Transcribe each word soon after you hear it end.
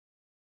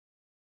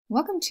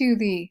Welcome to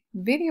the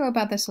video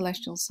about the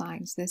celestial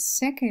signs, the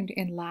second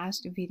and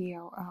last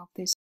video of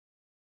this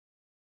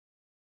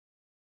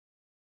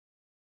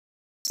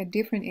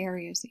different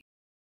areas.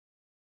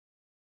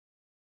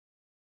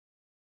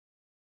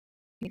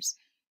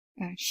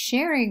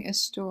 Sharing a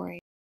story,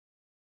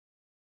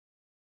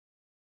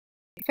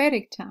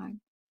 prophetic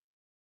time,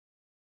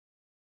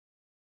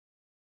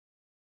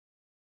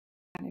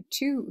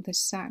 to the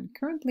sun,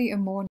 currently a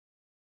morning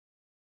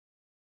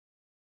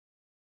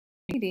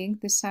reading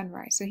the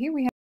sunrise. So here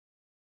we have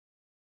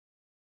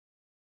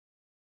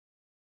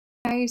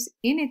sunrise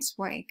in its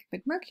wake,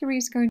 but Mercury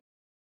is going to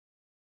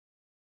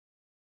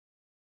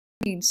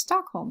be in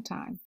Stockholm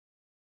time.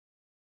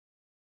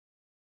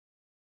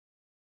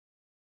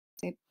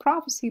 A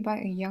prophecy by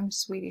a young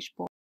Swedish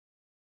boy.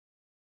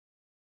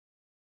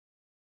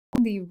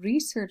 In the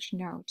research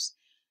notes,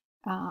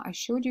 I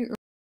showed you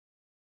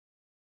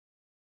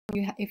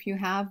earlier, if you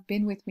have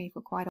been with me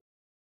for quite a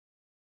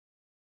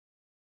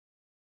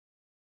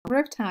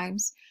number of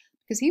times,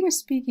 because he was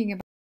speaking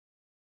about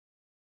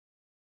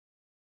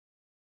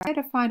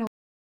a final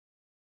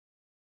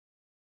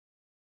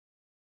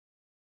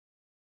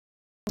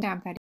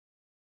stamp that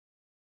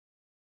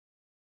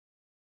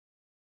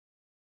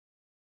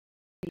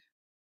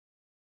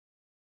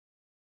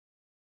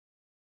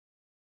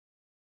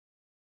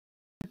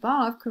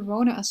above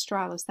Corona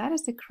Australis. That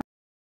is the crown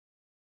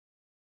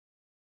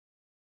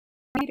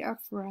up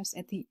for us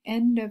at the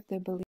end of the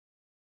belief.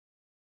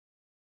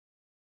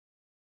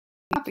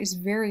 Is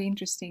very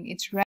interesting.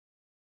 It's red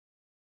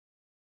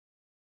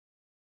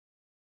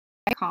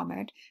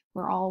comet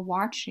we're all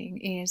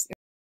watching is a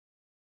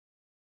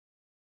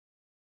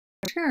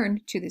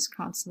return to this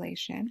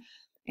constellation,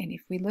 and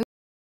if we look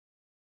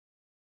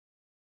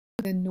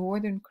at the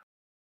northern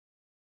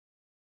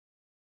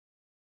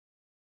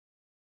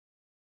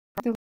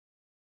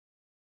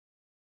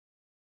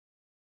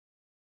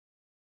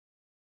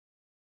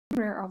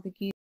of the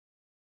Gita,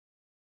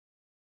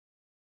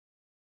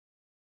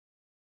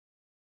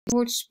 the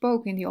Lord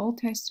spoke in the Old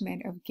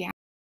Testament of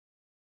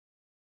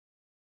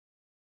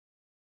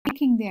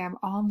taking them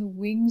on the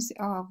wings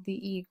of the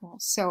eagle.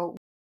 So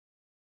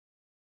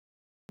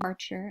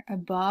archer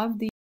above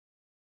the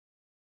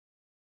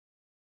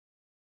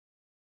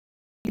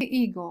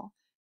eagle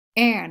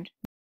and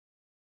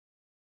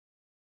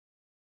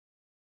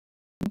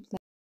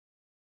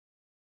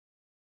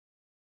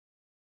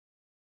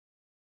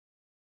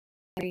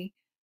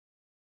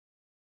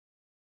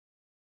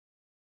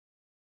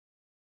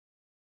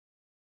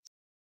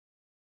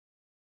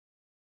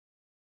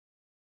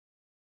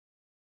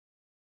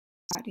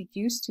it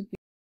used to be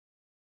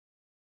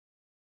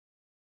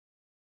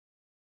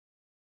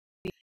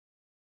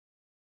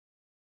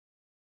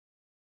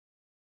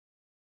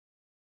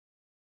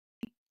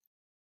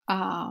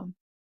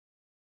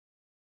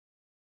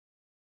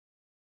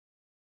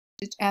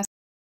as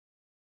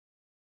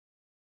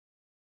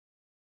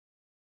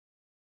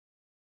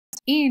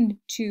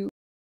into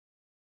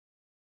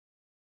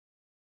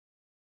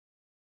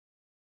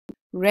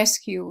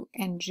rescue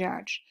and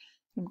judge.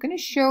 I'm going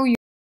to show you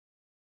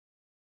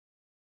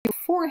the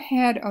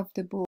forehead of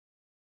the bull.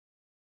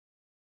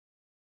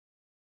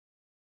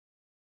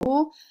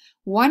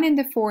 One in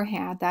the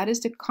forehead, that is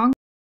the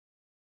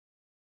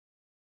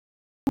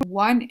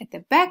one at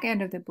the back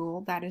end of the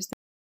bull, that is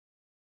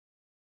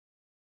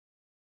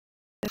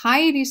the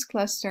Hyades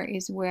cluster,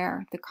 is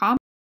where the comet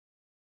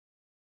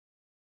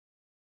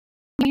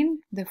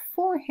in the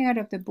forehead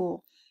of the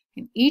bull,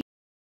 and each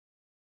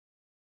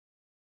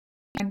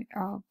one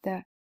of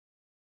the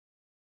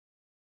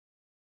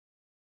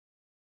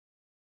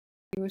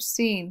you were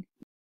seeing.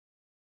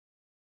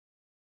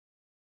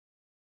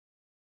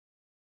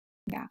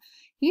 Yeah,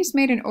 he's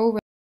made an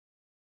overhead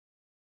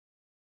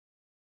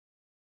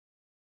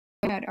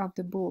of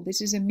the bull. This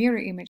is a mirror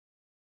image.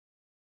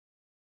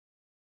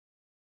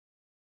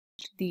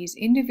 These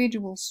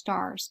individual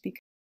stars, because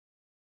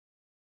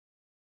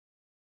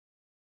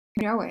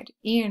you know it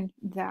in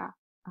the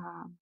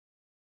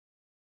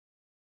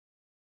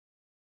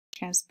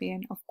has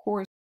been, of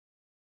course,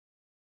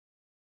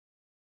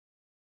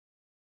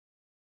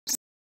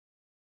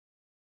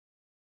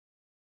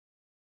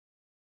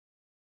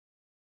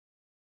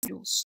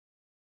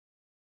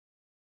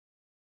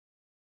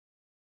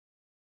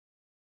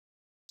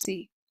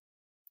 see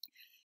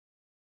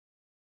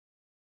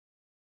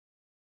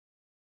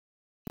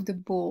the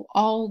bull,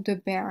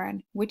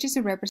 Aldebaran, which is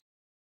a representation,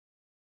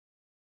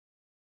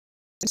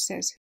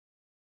 says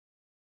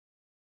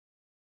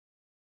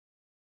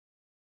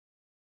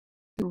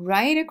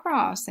right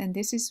across, and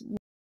this is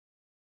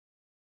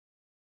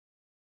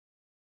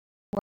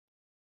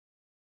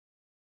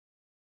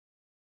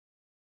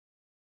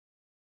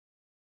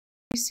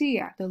you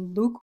see the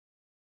look.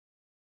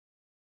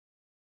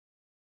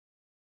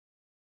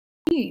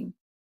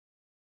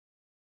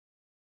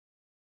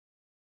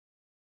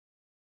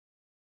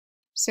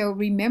 So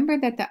remember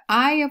that the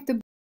eye of the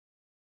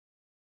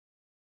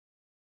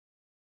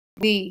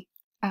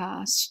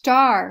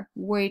star,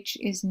 which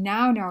is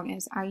now known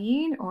as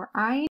Ayin or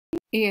Ayin,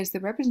 is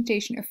the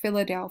representation of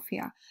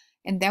Philadelphia.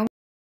 And then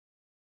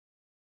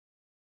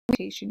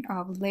representation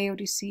of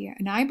Laodicea.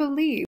 And I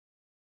believe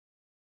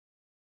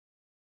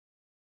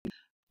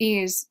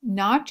is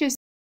not just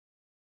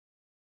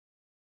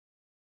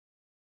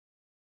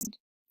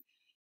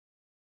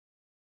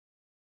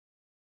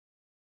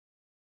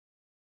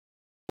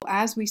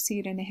as we see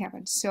it in the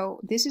heavens. So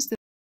this is the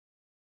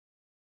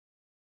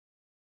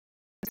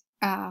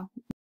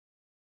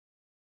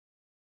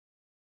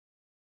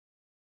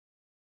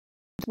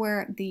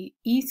where the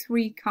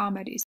E3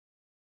 comet is.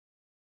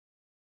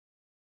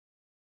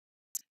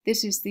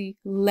 This is the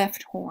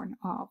left horn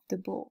of the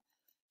bull.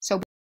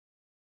 So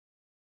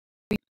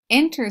it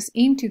enters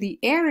into the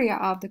area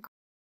of the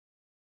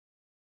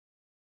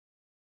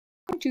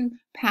to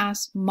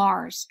pass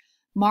Mars.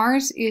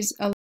 Mars is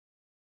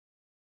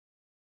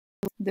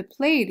the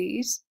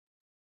Pleiades,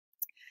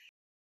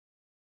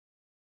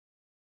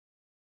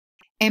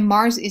 and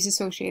Mars is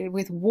associated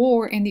with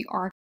war in the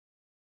arc.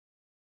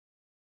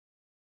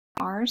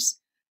 Mars,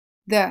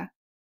 the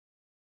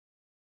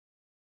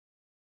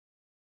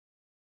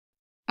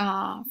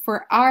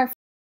for our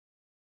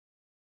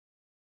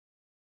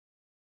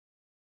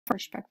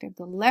perspective,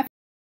 the left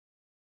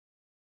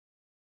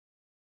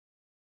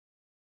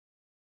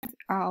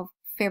of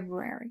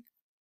February.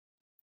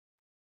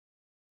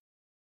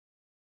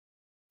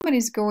 It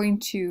is going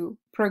to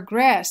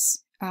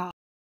progress of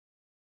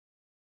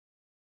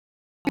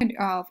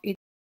it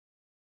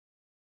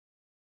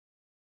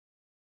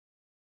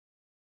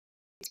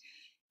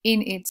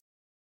in its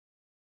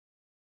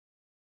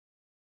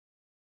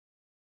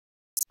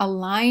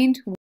aligned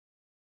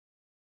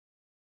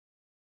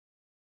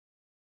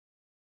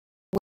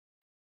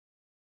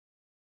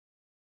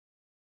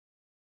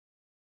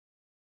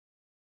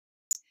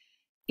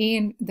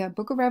in the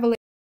book of Revelation.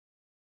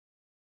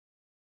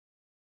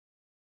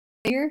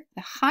 Here,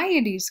 the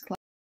Hyades class,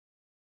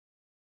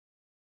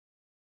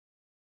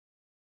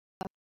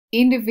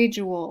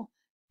 individual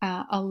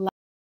aligned.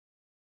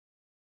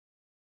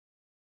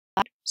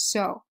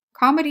 So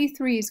Comet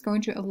E3 is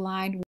going to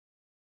align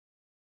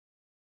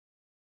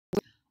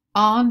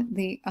on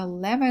the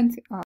 11th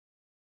of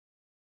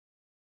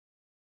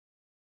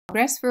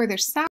progress further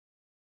south.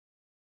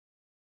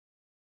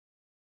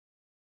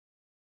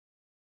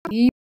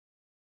 The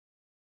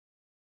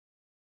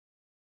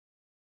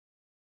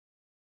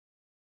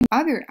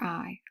other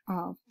eye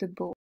of the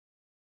bull.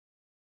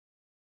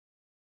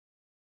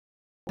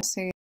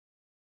 Say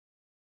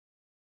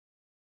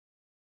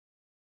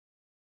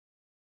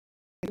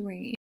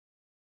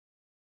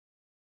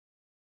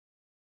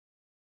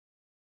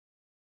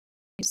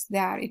is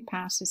that it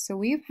passes. So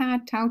we've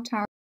had Tau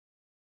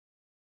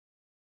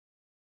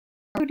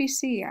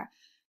Laodicea.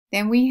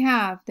 Then we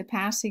have the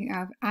passing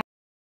of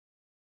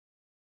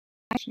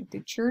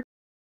the church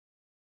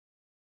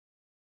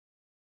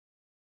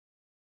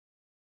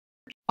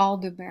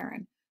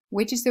Aldebaran,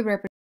 which is the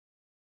representation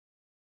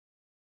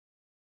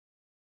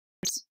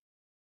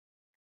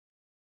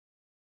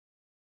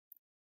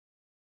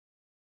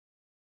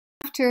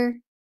after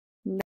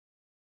they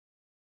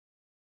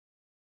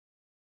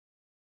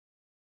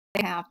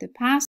have the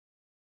past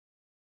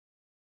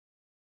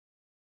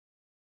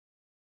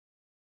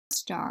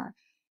star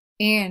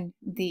in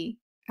the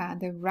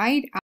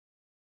right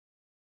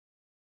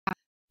eye.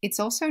 It's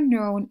also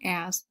known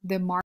as the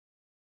mark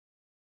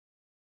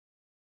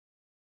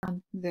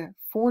on the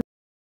fourth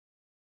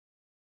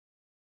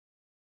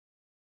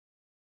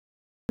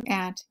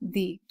at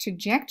the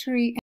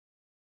trajectory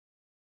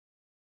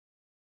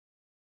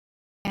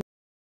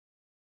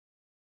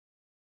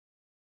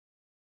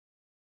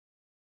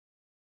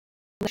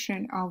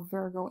of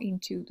Virgo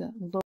into the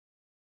low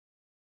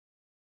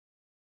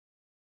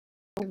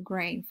of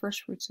grain,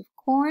 first fruits of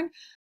corn,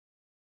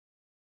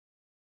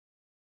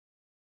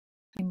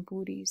 and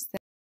booties.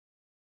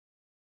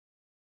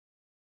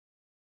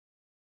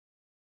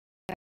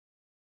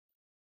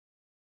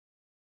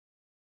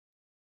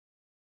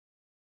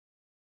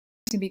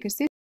 Because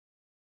this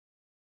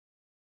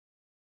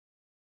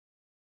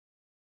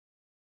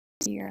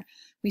year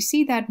we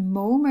see that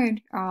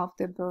moment of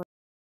the birth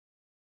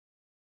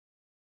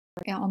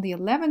on the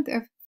 11th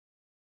of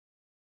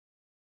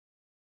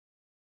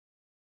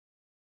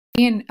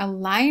in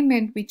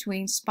alignment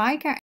between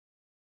Spica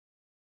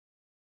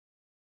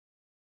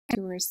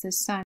towards the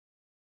sun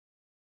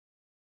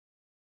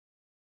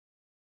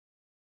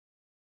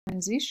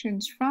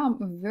transitions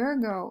from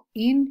Virgo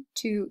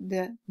into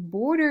the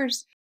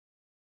borders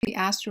of the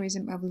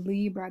asterism of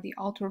Libra, the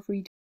altar of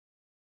redemption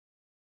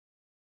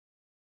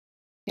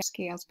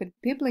scales, but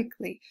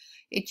biblically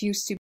it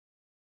used to be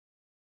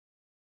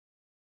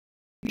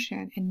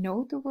redemption, and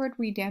note the word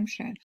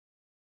redemption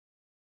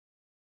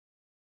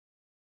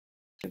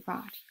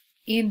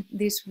in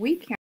this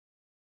weekend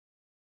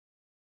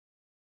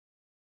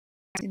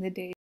in the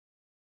days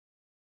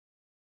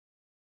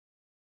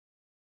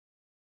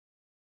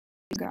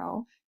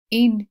go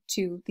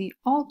into the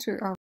altar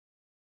of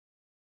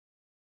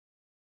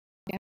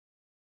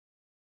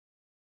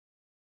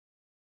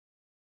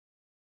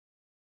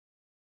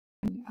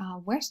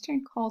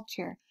Western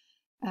culture,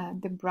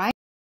 the bright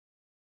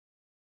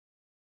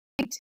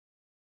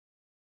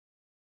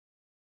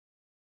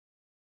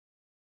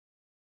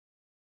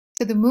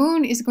So the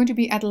moon is going to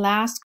be at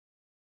last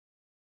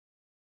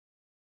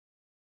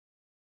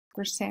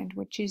percent,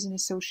 which is an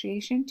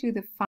association to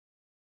the 5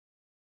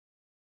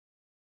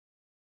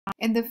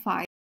 and the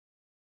 5.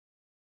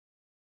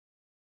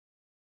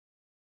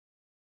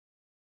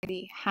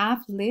 The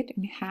half lit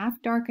and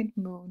half darkened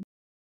moon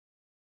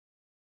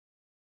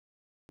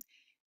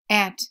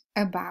at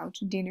about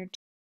dinner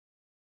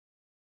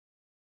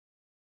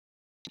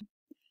time.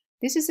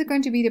 This is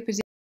going to be the position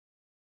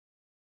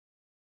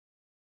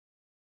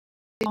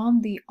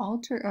on the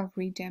altar of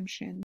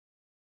redemption.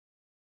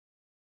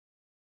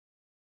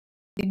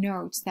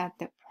 Denotes that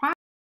the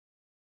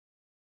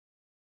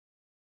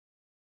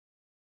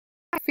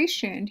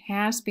sufficient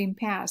has been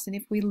passed. And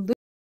if we look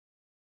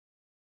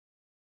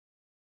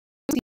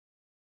at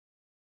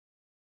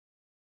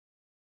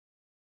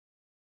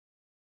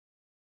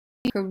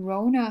the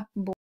corona,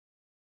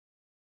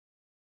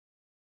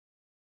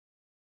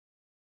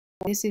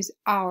 this is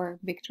our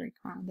victory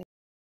crown that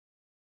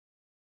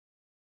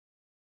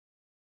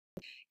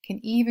can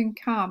even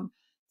come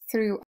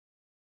through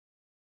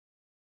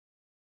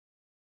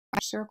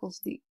our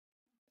circles. The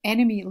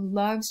enemy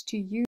loves to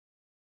use,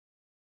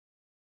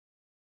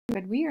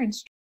 but we are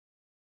instructed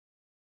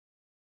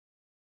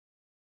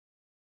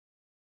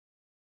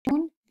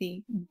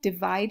the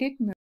divided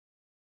moon,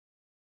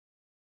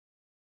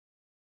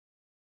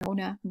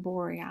 corona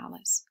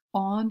borealis,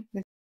 on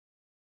the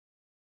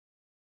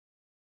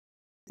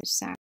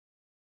south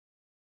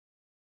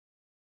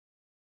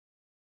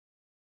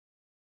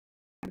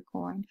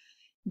Capricorn,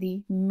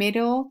 the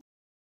middle,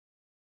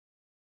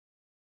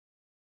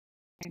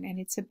 and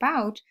it's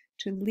about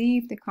to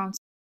leave the constellation.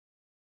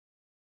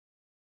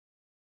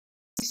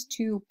 These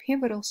two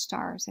pivotal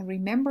stars, and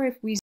remember, if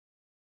we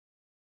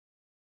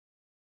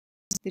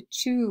the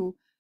two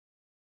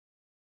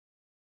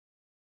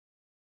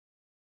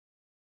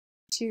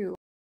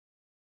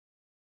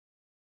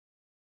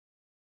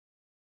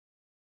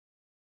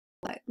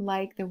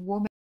like the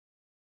woman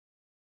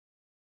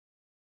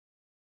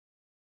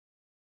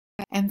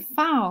and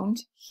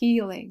found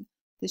healing.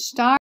 The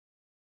star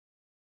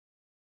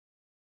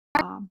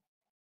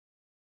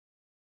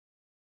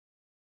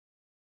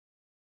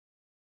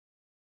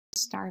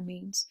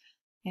means,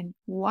 and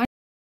one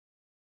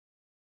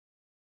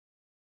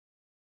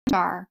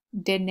star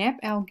Deneb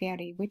El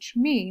Geri, which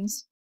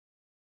means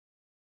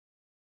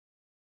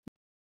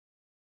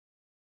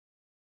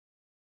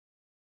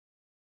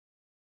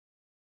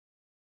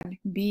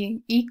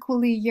being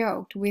equally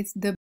yoked with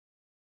the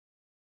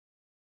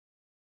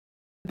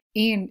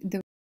in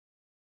the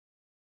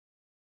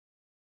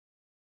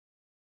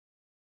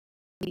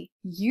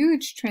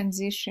huge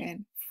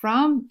transition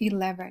from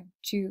 11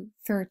 to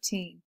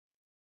 13.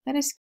 Let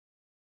us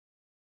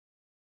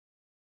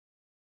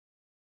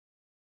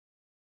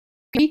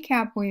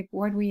recap with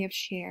what we have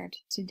shared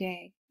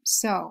today.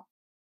 So,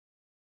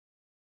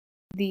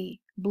 the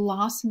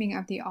blossoming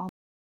of the olive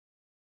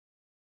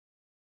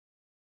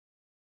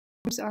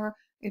are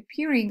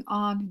appearing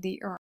on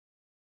the earth.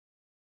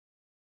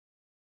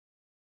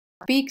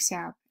 Speaks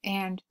up,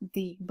 and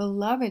the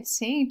beloved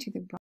saying to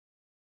the bride,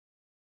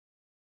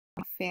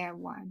 fair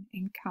one,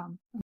 and come.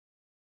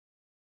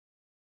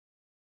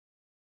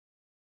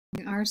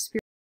 Our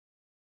spirit,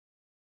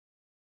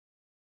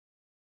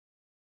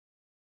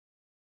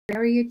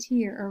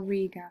 charioteer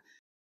Auriga,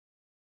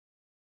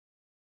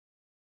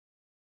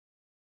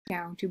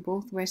 down to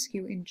both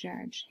rescue and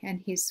judge,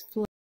 and his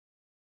flood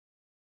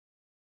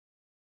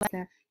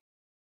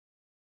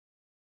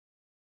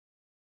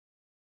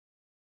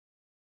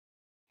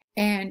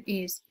and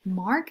is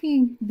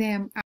marking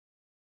them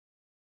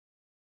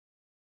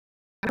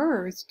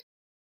first.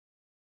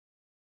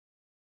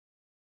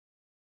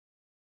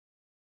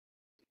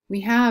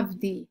 We have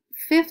the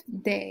 5th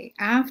day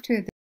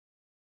after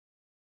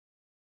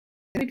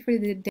for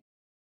the day,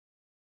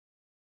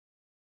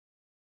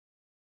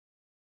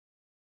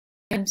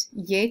 and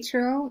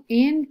Yetro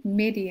in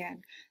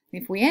Midian.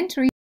 If we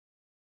enter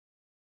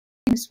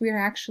this, we are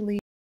actually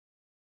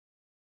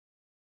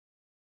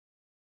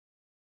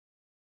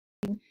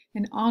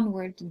and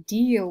onward to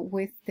deal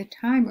with the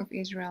time of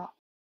Israel.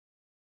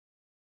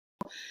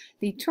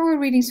 The Torah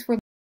readings for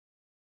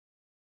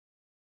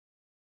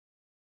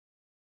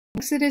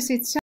Exodus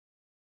itself,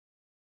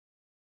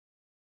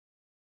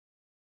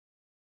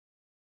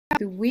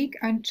 the week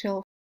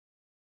until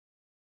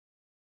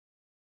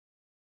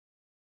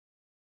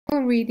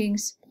Torah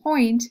readings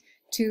point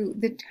to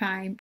the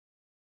time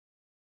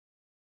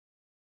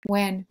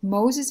when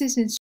Moses is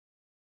in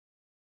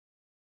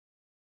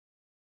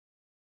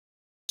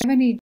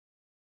 70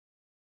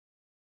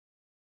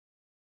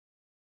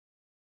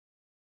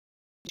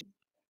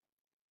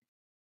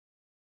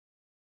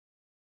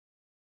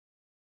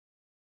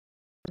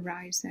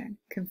 horizon,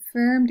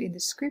 confirmed in the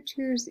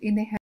scriptures, in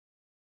the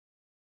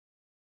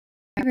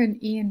heaven,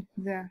 in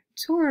the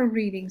Torah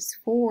readings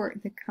for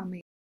the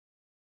coming.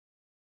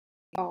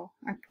 Oh,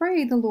 I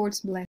pray the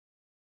Lord's blessing.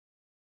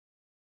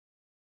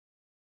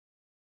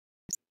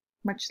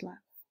 Much love.